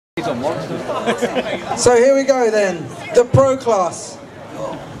So here we go then, the pro class.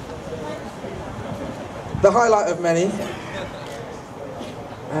 The highlight of many,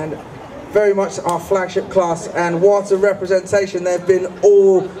 and very much our flagship class, and what a representation they've been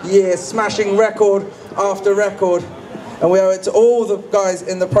all year, smashing record after record, and we owe it to all the guys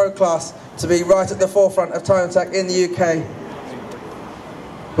in the pro class to be right at the forefront of time attack in the UK.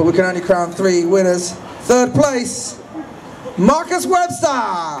 But we can only crown 3 winners. Third place, Marcus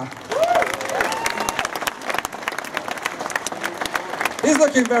Webster. He's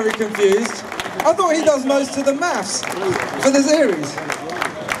looking very confused. I thought he does most of the maths for the series.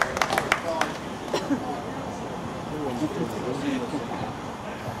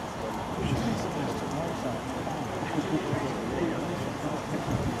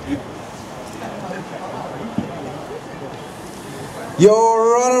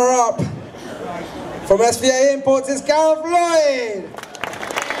 Your runner-up from SVA Imports is Gareth Lloyd.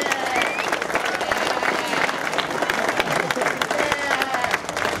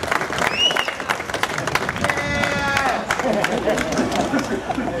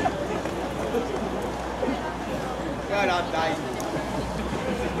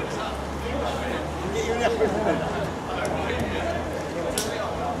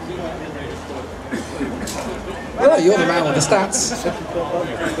 Oh, you're the man with the stats.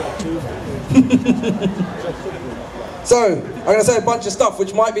 So, I'm going to say a bunch of stuff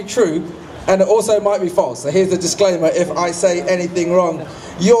which might be true and it also might be false. So here's the disclaimer if I say anything wrong.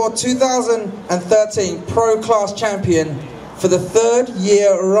 You're 2013 Pro Class Champion for the 3rd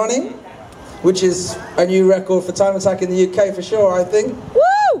year running, which is a new record for time attack in the UK for sure, I think.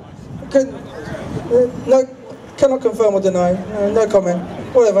 Woo! No, cannot confirm or deny. No comment.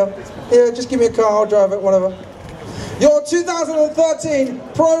 Whatever. Yeah, just give me a car, I'll drive it, whatever. Your 2013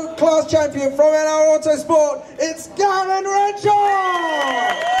 Pro Class Champion from NR Autosport, it's Gavin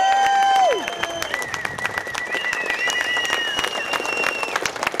Renshaw!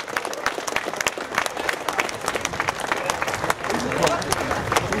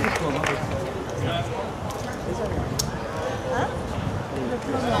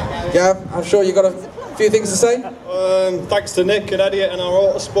 Gav, I'm sure you've got a few things to say. Thanks to Nick and Eddie at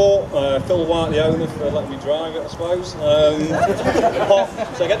NR Autosport, Phil White, the owner, for letting me drive it, I suppose.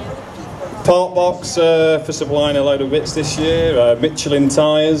 Part box for supplying a load of bits this year. Michelin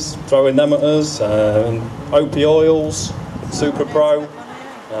tyres, throwing them at us. OP oils, Super Pro. I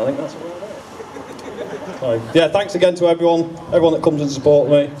think that's what we're doing. Yeah, thanks again to everyone that comes and support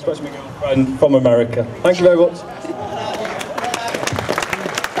me, especially my girlfriend from America. Thank you very much.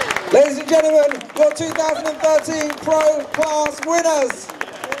 Ladies and gentlemen, your 2013 Pro Class winners.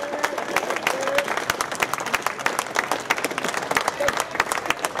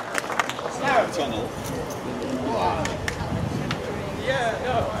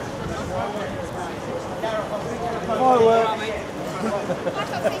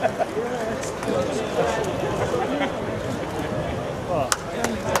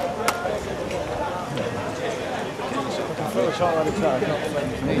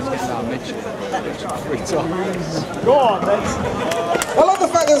 Go on, then. I love the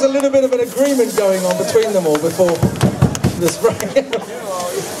fact there's a little bit of an agreement going on between them all before the spray.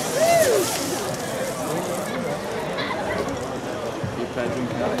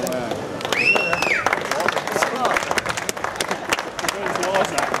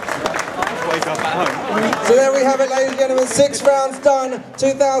 So there we have it, ladies and gentlemen, 6 rounds done,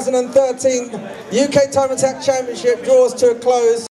 2013 UK Time Attack Championship draws to a close.